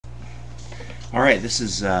All right, this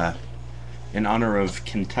is in honor of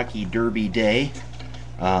Kentucky Derby Day.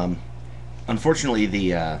 Unfortunately,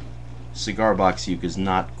 the cigar box uke is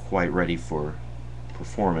not quite ready for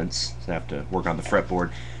performance, so I have to work on the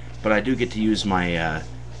fretboard. But I do get to use my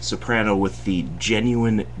soprano with the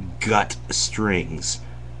genuine gut strings.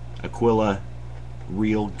 Aquila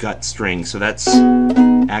real gut strings. So that's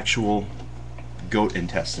actual goat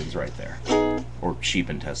intestines right there. Or sheep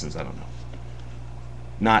intestines, I don't know.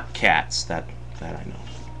 Not cats, that I know.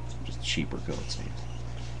 Just sheep or goats.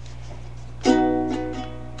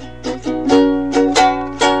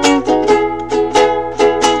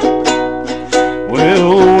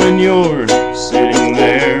 Well, when you're sitting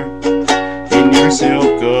there in your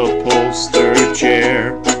silk upholstered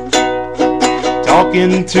chair,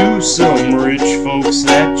 talking to some rich folks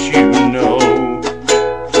that you know,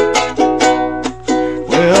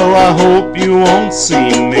 well, I hope you won't see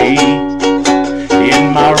me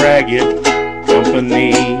in my ragged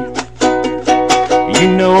company. You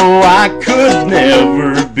know I could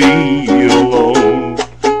never be alone.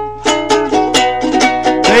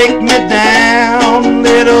 Take me down,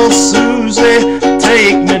 little Susie,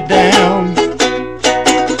 take me down.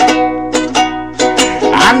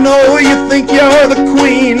 I know you think you're the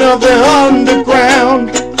queen of the underground.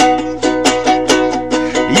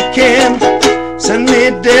 You can send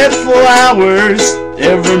me dead flowers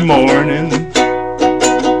every morning.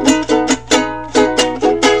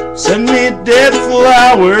 Send me dead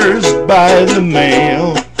flowers by the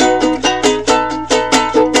mail.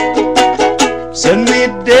 Send me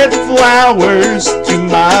dead flowers to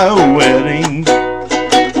my wedding.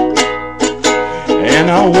 And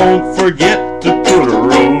I won't forget to put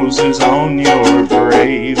roses on your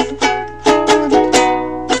grave.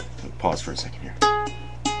 Pause for a second here.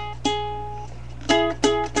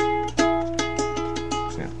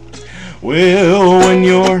 Yeah. Well, when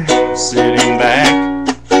you're sitting back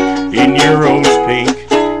in your rose pink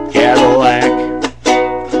Cadillac,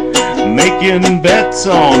 making bets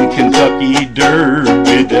on Kentucky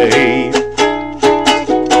Derby Day,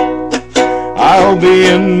 I'll be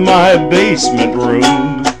in my basement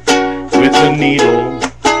room with a needle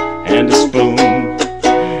and a spoon,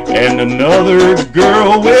 and another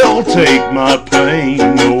girl will take my pain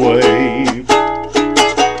away.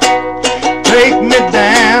 Take me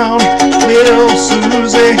down, little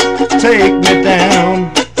Susie, take me down.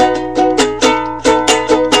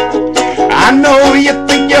 I know you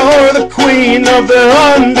think you're the queen of the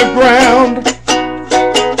underground.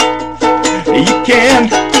 You can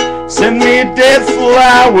send me dead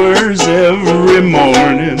flowers every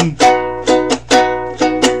morning.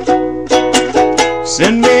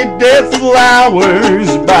 Send me dead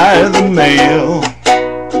flowers by the mail.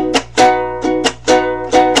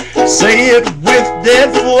 Say it with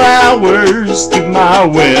dead flowers to my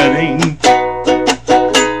wedding.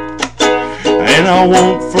 And I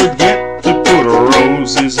won't forget to put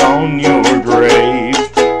roses on your grave.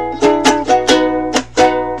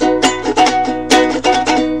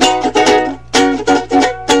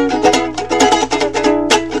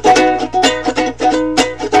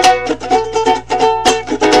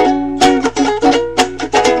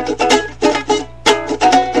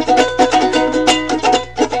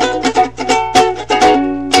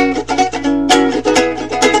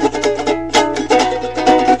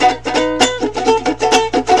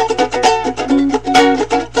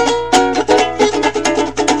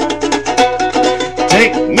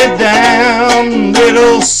 Take me down,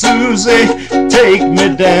 little Susie, take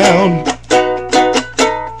me down.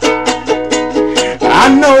 I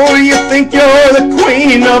know you think you're the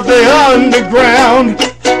queen of the underground.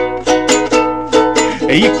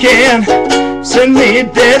 You can send me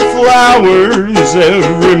dead flowers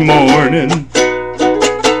every morning.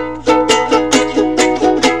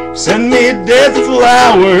 Send me dead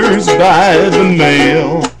flowers by the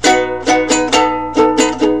mail.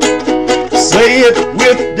 Say it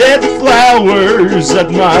with dead flowers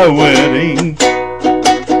at my wedding.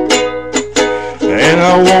 And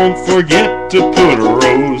I won't forget to put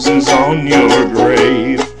roses on your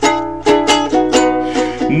grave.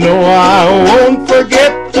 No, I won't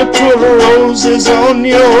forget to put roses on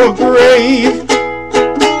your grave.